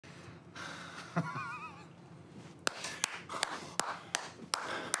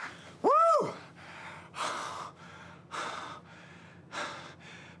Woo!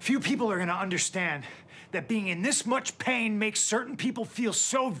 Few people are gonna understand that being in this much pain makes certain people feel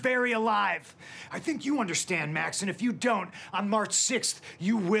so very alive. I think you understand, Max, and if you don't, on March 6th,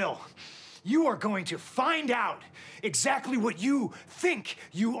 you will. You are going to find out exactly what you think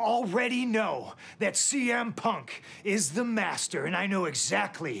you already know, that CM Punk is the master, and I know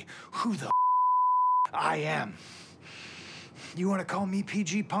exactly who the I am. You want to call me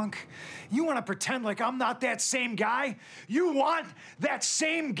PG Punk? You want to pretend like I'm not that same guy? You want that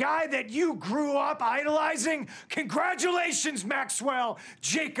same guy that you grew up idolizing? Congratulations, Maxwell,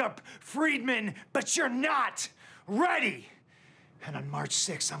 Jacob, Friedman, but you're not ready. And on March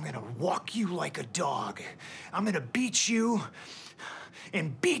 6th, I'm gonna walk you like a dog. I'm gonna beat you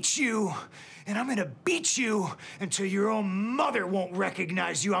and beat you, and I'm gonna beat you until your own mother won't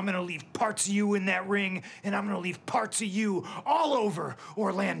recognize you. I'm gonna leave parts of you in that ring, and I'm gonna leave parts of you all over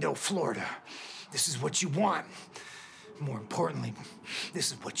Orlando, Florida. This is what you want. More importantly,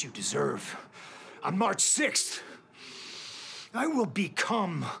 this is what you deserve. On March 6th, I will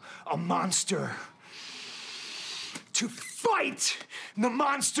become a monster to fight the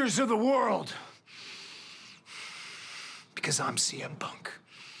monsters of the world. Because I'm CM Punk.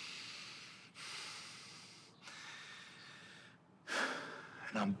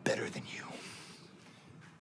 And I'm better than you.